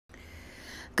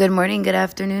Good morning, good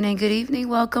afternoon, and good evening.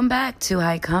 Welcome back to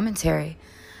High Commentary.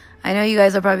 I know you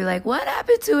guys are probably like, what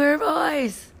happened to her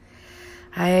voice?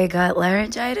 I got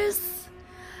laryngitis.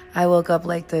 I woke up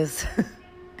like this.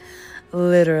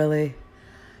 Literally.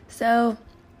 So,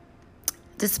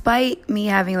 despite me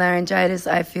having laryngitis,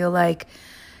 I feel like,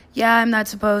 I'm not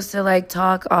supposed to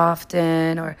talk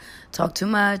often or talk too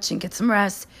much and get some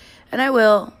rest. And I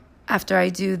will after I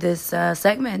do this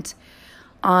segment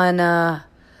on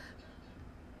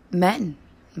men,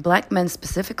 black men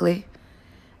specifically,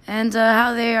 and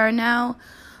how they are now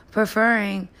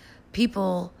preferring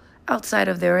people outside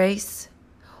of their race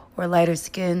or lighter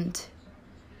skinned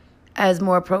as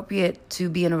more appropriate to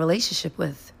be in a relationship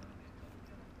with.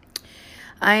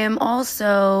 I am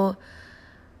also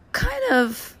kind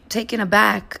of taken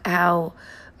aback how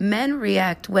men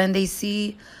react when they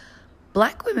see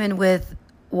black women with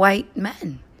white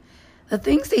men. The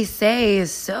things they say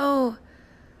is so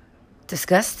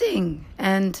disgusting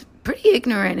and pretty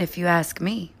ignorant, if you ask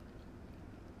me.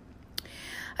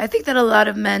 I think that a lot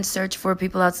of men search for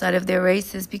people outside of their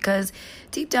races because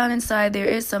deep down inside there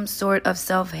is some sort of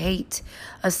self-hate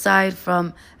aside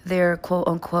from their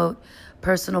quote-unquote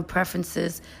personal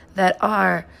preferences that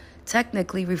are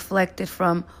technically reflected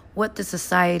from what the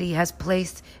society has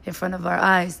placed in front of our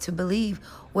eyes to believe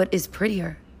what is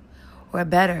prettier or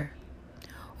better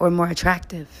or more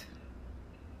attractive.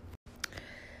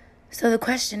 So the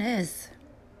question is,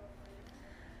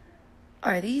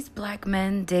 are these black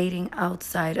men dating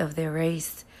outside of their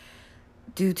race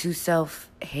due to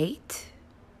self-hate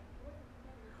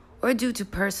or due to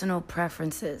personal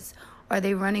preferences? Are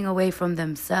they running away from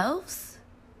themselves?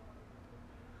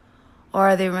 Or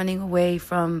are they running away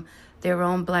from their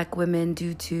own black women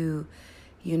due to,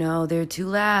 they're too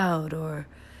loud or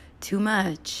too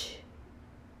much?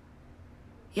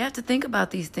 You have to think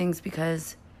about these things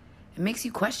because it makes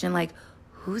you question,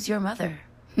 who's your mother?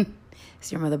 Is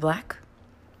your mother black?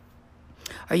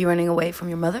 Are you running away from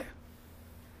your mother?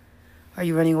 Are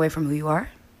you running away from who you are?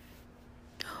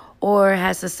 Or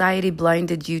has society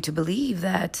blinded you to believe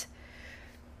that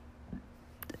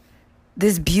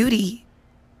this beauty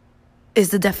is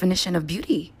the definition of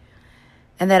beauty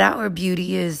and that our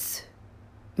beauty is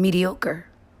mediocre?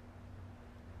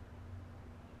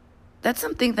 That's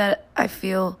something that I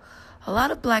feel a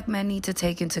lot of black men need to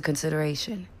take into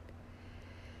consideration.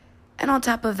 And on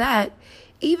top of that,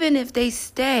 even if they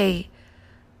stay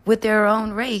with their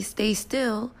own race, they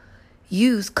still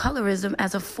use colorism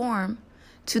as a form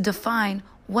to define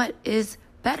what is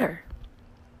better.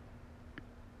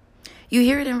 You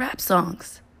hear it in rap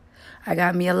songs. I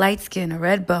got me a light skin, a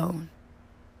red bone.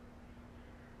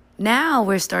 Now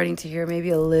we're starting to hear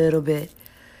maybe a little bit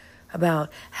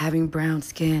about having brown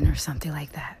skin or something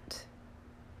like that.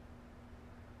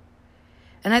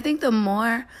 And I think the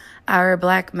more our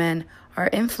black men are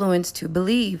influenced to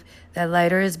believe that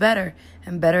lighter is better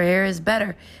and better hair is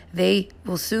better, they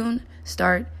will soon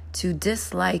start to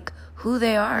dislike who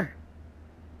they are.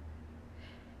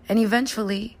 And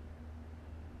eventually,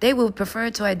 they will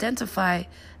prefer to identify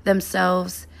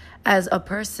themselves as a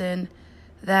person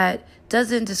that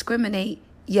doesn't discriminate,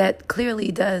 yet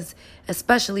clearly does,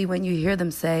 especially when you hear them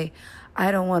say,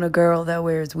 I don't want a girl that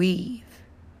wears weave.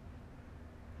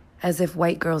 As if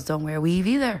white girls don't wear weave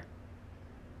either.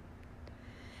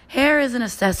 Hair is an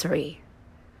accessory.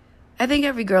 I think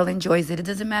every girl enjoys it. It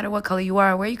doesn't matter what color you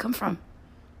are or where you come from.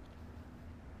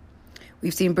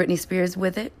 We've seen Britney Spears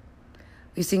with it.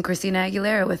 We've seen Christina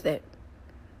Aguilera with it.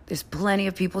 There's plenty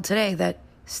of people today that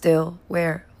still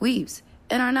wear weaves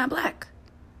and are not black.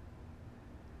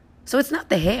 So it's not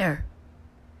the hair.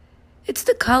 It's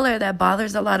the color that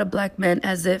bothers a lot of black men,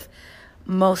 as if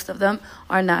most of them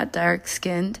are not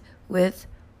dark-skinned with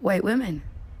white women.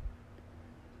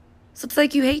 So it's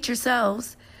like you hate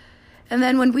yourselves. And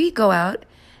then when we go out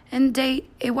and date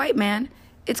a white man,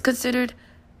 it's considered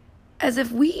as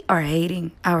if we are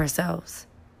hating ourselves.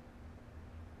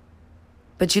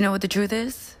 But you know what the truth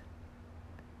is?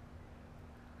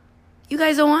 You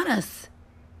guys don't want us.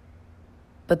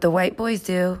 But the white boys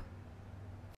do.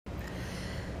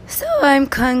 So I'm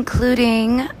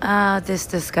concluding this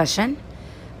discussion.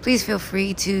 Please feel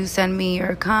free to send me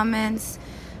your comments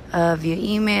via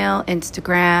email,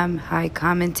 Instagram, High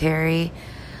Commentary,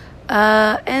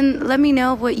 and let me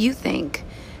know what you think.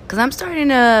 Because I'm starting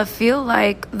to feel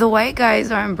like the white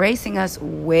guys are embracing us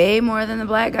way more than the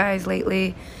black guys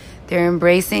lately. They're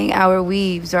embracing our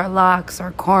weaves, our locks,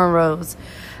 our cornrows,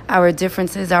 our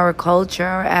differences, our culture,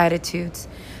 our attitudes.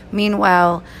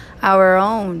 Meanwhile, our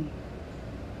own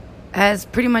has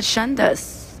pretty much shunned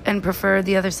us and preferred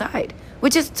the other side,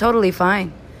 which is totally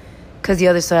fine because the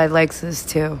other side likes us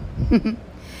too.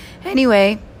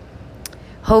 Anyway,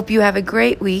 hope you have a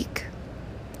great week.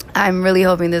 I'm really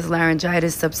hoping this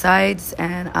laryngitis subsides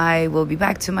and I will be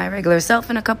back to my regular self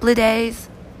in a couple of days.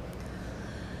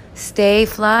 Stay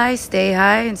fly, stay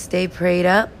high, and stay prayed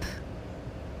up.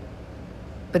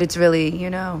 But it's really,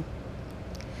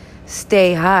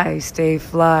 stay high, stay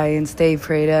fly, and stay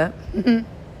prayed up.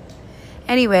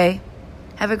 Anyway,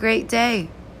 have a great day.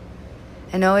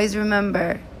 And always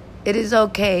remember, it is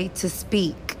okay to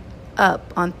speak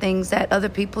up on things that other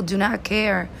people do not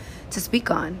care to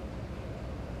speak on.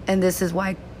 And this is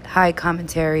why high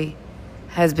commentary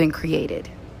has been created.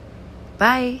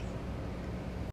 Bye.